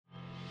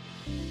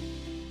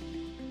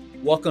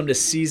Welcome to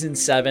Season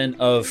 7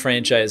 of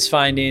Franchise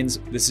Findings.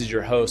 This is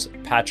your host,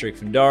 Patrick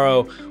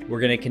Findaro.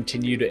 We're going to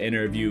continue to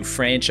interview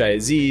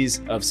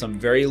franchisees of some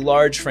very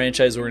large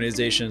franchise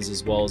organizations,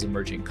 as well as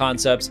emerging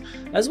concepts,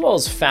 as well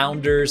as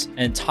founders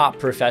and top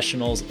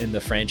professionals in the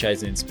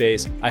franchising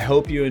space. I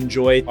hope you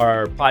enjoy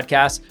our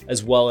podcast,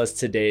 as well as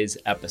today's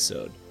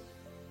episode.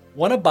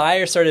 Want to buy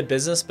or start a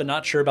business, but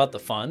not sure about the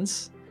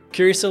funds?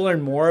 Curious to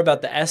learn more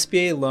about the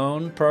SBA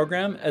loan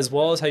program, as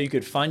well as how you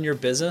could fund your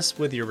business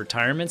with your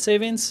retirement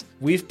savings?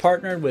 We've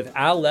partnered with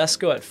Al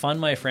Lesko at Fund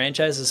My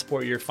Franchise to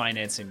support your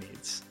financing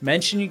needs.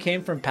 Mention you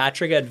came from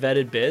Patrick at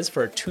Vetted Biz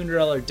for a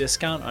 $200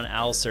 discount on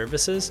Al's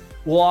services.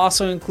 We'll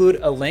also include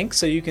a link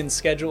so you can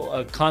schedule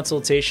a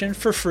consultation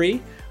for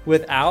free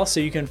with Al so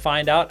you can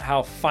find out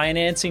how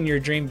financing your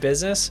dream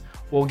business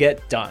will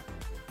get done.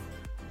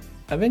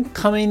 I've been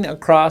coming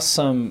across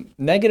some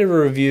negative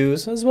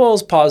reviews as well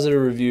as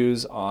positive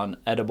reviews on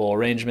Edible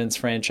Arrangements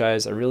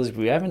franchise. I realized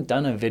we haven't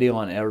done a video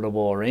on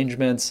Edible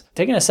Arrangements.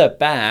 Taking a step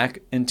back,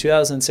 in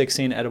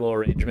 2016, Edible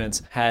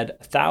Arrangements had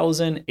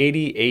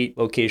 1,088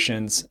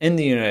 locations in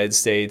the United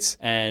States,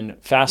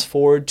 and fast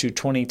forward to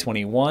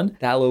 2021,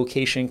 that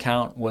location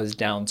count was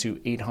down to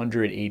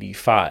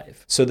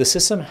 885. So the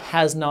system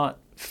has not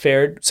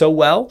fared so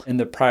well in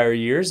the prior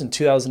years. In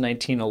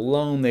 2019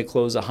 alone, they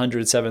closed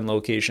 107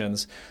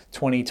 locations.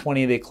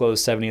 2020, they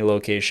closed 70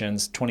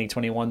 locations.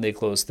 2021, they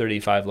closed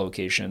 35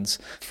 locations.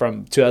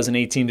 From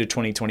 2018 to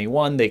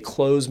 2021, they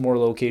closed more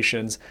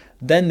locations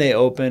than they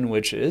opened,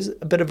 which is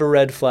a bit of a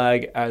red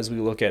flag as we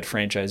look at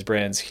franchise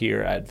brands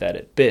here at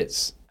Vetted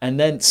Biz. And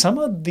then some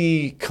of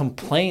the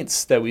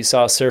complaints that we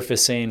saw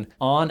surfacing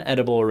on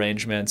Edible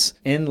Arrangements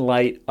in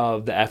light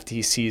of the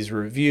FTC's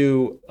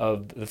review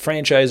of the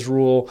franchise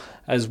rule,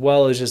 as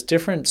well as just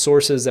different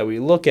sources that we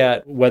look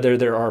at, whether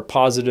there are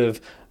positive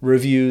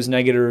reviews,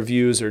 negative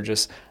reviews, or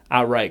just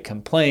outright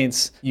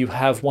complaints. You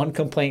have one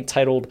complaint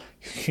titled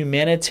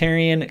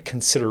Humanitarian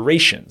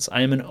Considerations.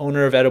 I am an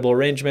owner of Edible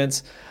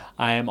Arrangements.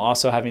 I am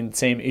also having the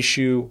same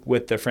issue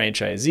with the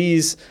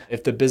franchisees.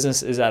 If the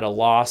business is at a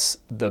loss,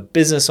 the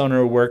business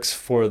owner works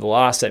for the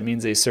loss. That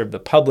means they serve the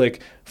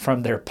public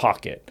from their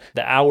pocket.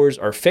 The hours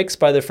are fixed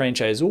by the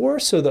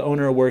franchisor, so the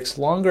owner works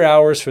longer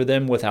hours for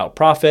them without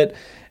profit.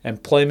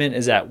 Employment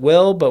is at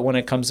will, but when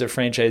it comes to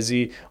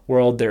franchisee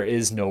world, there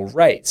is no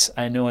rights.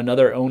 I know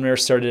another owner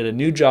started a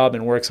new job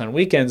and works on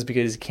weekends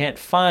because he can't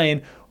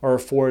find or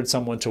afford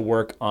someone to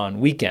work on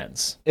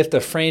weekends. If the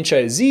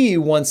franchisee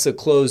wants to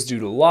close due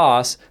to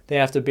loss, they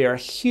have to bear a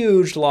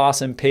huge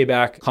loss and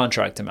payback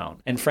contract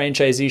amount. And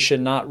franchisees should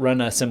not run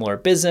a similar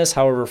business.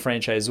 However,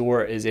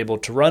 franchisor is able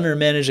to run or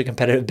manage a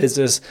competitive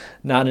business.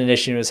 Not an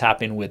issue is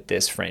happening with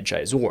this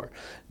franchisor.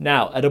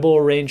 Now, Edible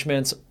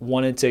Arrangements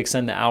wanted to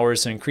extend the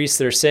hours to increase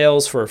their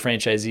sales for a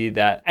franchisee.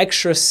 That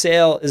extra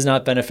sale is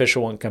not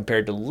beneficial when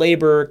compared to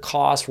labor,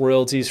 costs,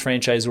 royalties.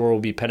 Franchisor will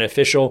be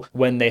beneficial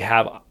when they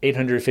have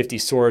 850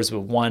 stores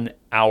with 1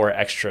 hour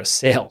extra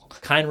sale.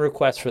 Kind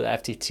request for the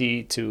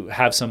FTC to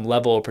have some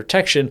level of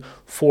protection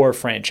for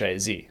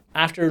franchisee.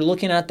 After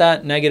looking at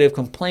that negative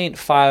complaint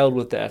filed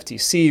with the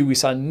FTC, we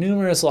saw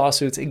numerous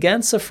lawsuits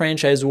against the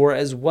franchisor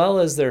as well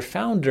as their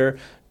founder,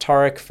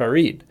 Tariq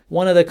Farid.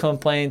 One of the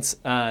complaints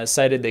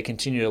cited they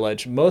continue to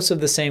allege most of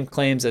the same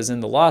claims as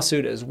in the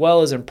lawsuit, as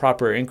well as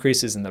improper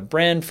increases in the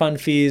brand fund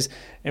fees,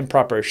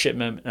 improper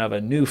shipment of a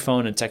new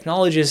phone and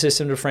technology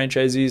system to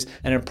franchisees,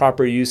 and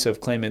improper use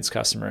of claimants'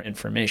 customer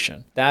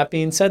information. That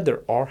being said,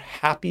 there are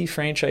happy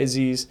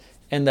franchisees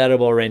in the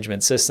Edible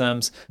Arrangement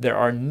systems. There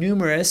are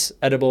numerous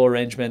Edible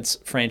Arrangements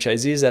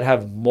franchisees that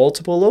have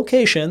multiple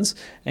locations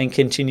and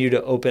continue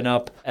to open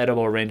up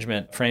Edible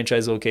Arrangement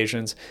franchise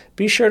locations.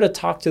 Be sure to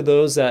talk to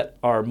those that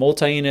are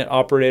multi-unit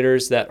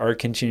operators that are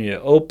continuing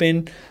to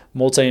open,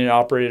 multi-unit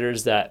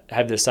operators that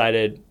have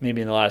decided maybe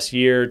in the last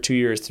year, 2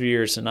 years, 3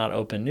 years to not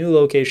open new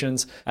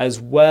locations, as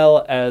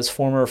well as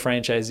former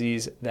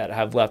franchisees that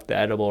have left the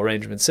Edible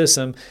Arrangement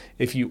system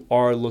if you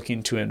are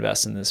looking to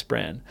invest in this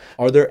brand.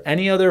 Are there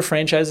any other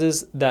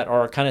franchises that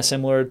are kind of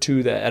similar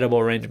to the Edible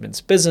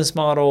Arrangements business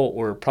model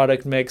or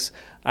product mix?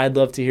 I'd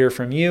love to hear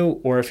from you,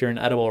 or if you're an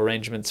Edible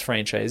Arrangements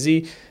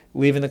franchisee,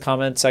 leave in the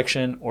comment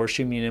section or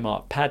shoot me an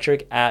email at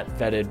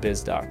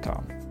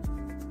patrick@vettedbiz.com.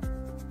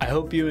 I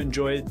hope you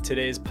enjoyed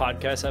today's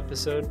podcast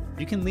episode.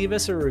 You can leave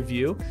us a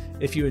review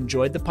if you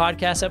enjoyed the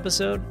podcast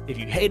episode. If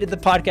you hated the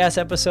podcast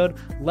episode,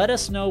 let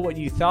us know what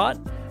you thought,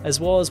 as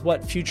well as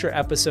what future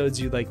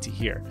episodes you'd like to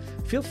hear.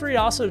 Feel free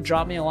to also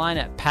drop me a line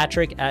at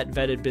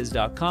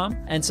patrick@vettedbiz.com,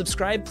 and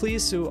subscribe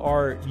please to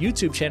our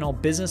YouTube channel,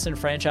 Business and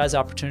Franchise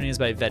Opportunities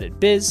by Vetted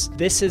Biz.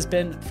 This has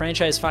been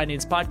Franchise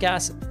Findings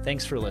Podcast.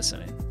 Thanks for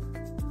listening.